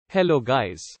Hello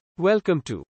guys. Welcome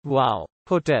to Wow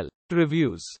Hotel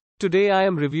Reviews. Today I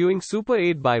am reviewing Super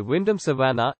 8 by Wyndham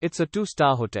Savannah. It's a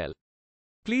 2-star hotel.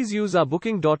 Please use our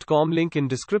booking.com link in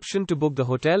description to book the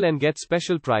hotel and get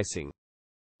special pricing.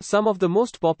 Some of the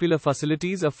most popular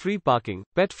facilities are free parking,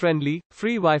 pet-friendly,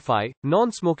 free Wi-Fi,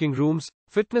 non-smoking rooms,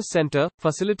 fitness center,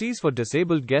 facilities for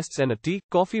disabled guests and a tea,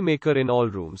 coffee maker in all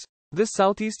rooms. This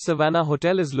Southeast Savannah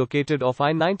hotel is located off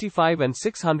I-95 and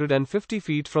 650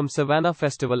 feet from Savannah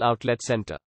Festival Outlet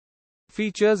Center.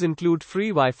 Features include free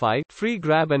Wi-Fi, free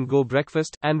grab-and-go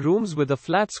breakfast, and rooms with a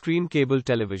flat-screen cable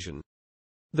television.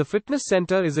 The fitness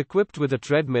center is equipped with a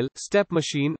treadmill, step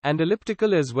machine, and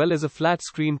elliptical as well as a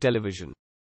flat-screen television.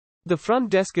 The front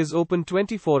desk is open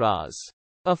 24 hours.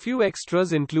 A few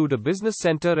extras include a business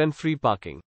center and free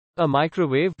parking. A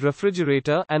microwave,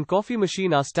 refrigerator, and coffee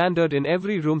machine are standard in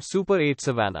every room. Super 8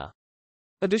 Savannah.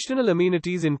 Additional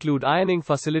amenities include ironing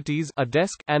facilities, a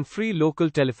desk, and free local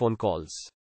telephone calls.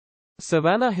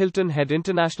 Savannah Hilton Head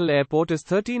International Airport is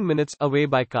 13 minutes away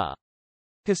by car.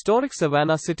 Historic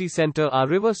Savannah City Center, our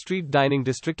River Street Dining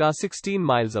District are 16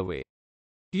 miles away.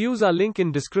 Use our link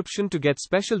in description to get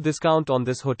special discount on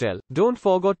this hotel. Don't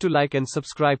forget to like and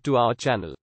subscribe to our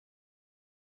channel.